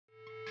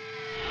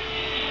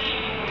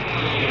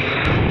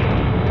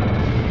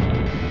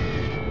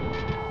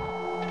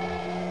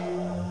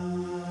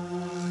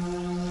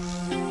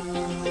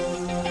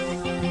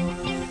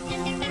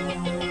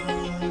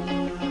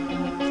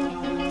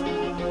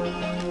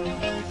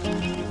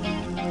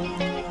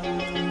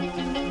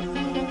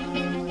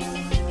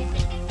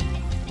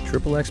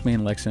XXX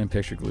main Lexan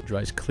Picture Glue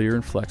dries clear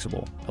and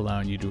flexible,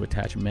 allowing you to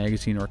attach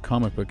magazine or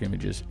comic book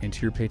images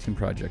into your painting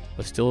project,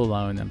 but still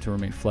allowing them to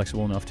remain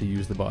flexible enough to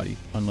use the body,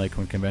 unlike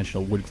when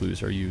conventional wood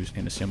glues are used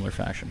in a similar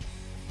fashion.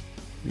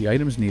 The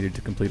items needed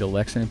to complete a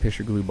Lexan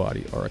Picture Glue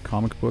body are a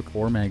comic book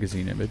or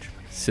magazine image,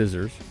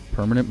 scissors,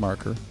 permanent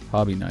marker,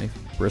 hobby knife,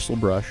 bristle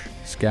brush,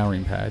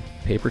 scouring pad,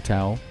 paper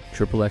towel,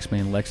 XXX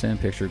main Lexan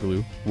Picture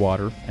Glue,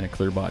 water, and a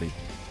clear body.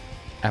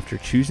 After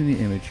choosing the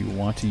image you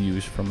want to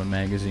use from a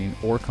magazine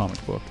or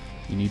comic book,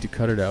 you need to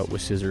cut it out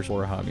with scissors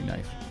or a hobby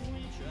knife.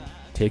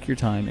 Take your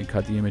time and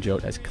cut the image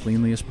out as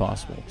cleanly as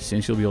possible,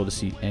 since you'll be able to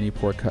see any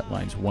poor cut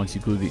lines once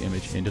you glue the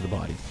image into the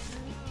body.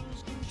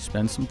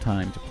 Spend some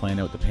time to plan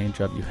out the paint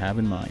job you have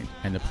in mind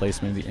and the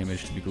placement of the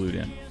image to be glued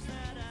in.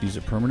 Use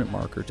a permanent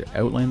marker to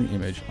outline the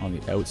image on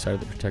the outside of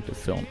the protective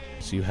film,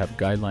 so you have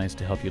guidelines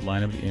to help you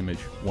line up the image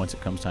once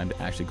it comes time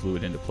to actually glue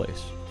it into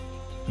place.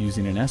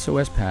 Using an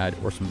SOS pad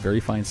or some very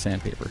fine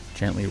sandpaper,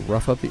 gently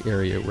rough up the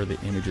area where the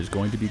image is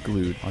going to be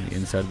glued on the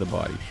inside of the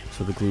body,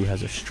 so the glue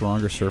has a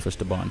stronger surface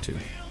to bond to.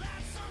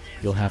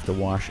 You'll have to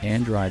wash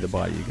and dry the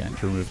body again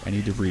to remove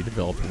any debris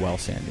developed while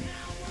sanding.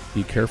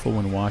 Be careful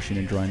when washing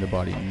and drying the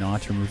body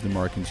not to remove the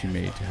markings you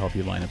made to help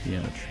you line up the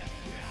image.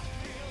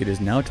 It is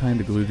now time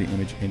to glue the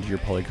image into your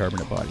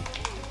polycarbonate body.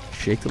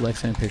 Shake the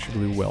Lexan Picture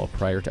Glue well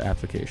prior to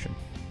application.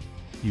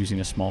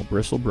 Using a small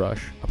bristle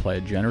brush, apply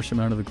a generous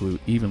amount of the glue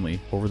evenly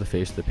over the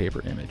face of the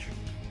paper image.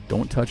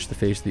 Don't touch the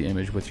face of the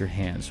image with your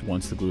hands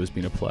once the glue has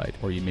been applied,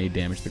 or you may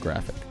damage the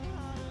graphic.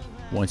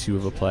 Once you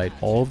have applied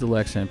all of the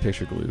Lexan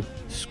Picture Glue,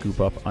 scoop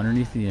up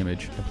underneath the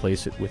image and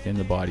place it within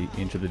the body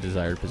into the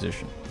desired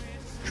position.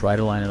 Try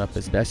to line it up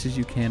as best as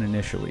you can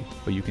initially,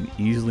 but you can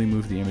easily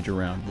move the image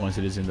around once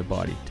it is in the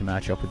body to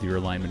match up with your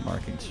alignment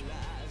markings.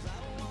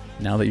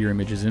 Now that your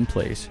image is in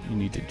place, you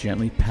need to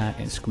gently pat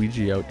and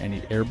squeegee out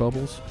any air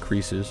bubbles,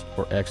 creases,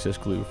 or excess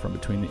glue from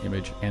between the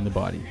image and the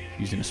body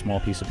using a small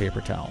piece of paper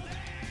towel.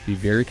 Be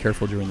very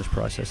careful during this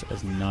process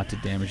as not to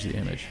damage the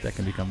image that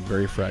can become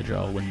very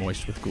fragile when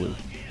moist with glue.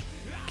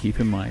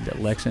 Keep in mind that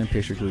Lexan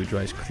Picture Glue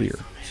dries clear,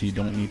 so you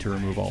don't need to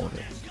remove all of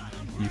it.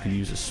 You can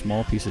use a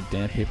small piece of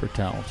damp paper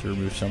towel to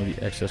remove some of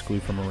the excess glue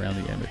from around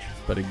the image,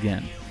 but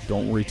again,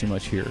 don't worry too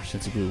much here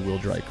since the glue will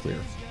dry clear.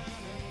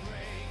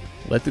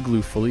 Let the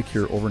glue fully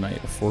cure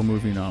overnight before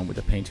moving on with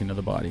the painting of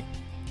the body.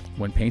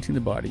 When painting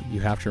the body, you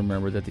have to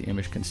remember that the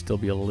image can still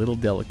be a little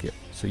delicate,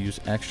 so use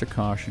extra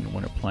caution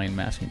when applying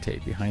masking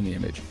tape behind the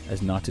image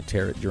as not to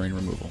tear it during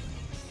removal.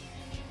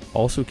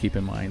 Also keep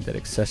in mind that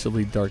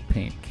excessively dark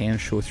paint can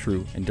show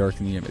through and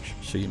darken the image,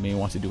 so you may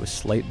want to do a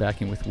slight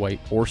backing with white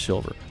or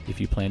silver if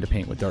you plan to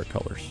paint with dark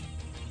colors.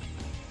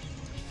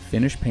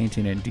 Finish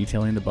painting and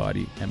detailing the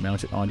body and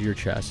mount it onto your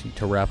chassis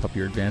to wrap up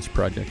your advanced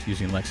project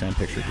using Lexan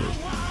Picture Glue.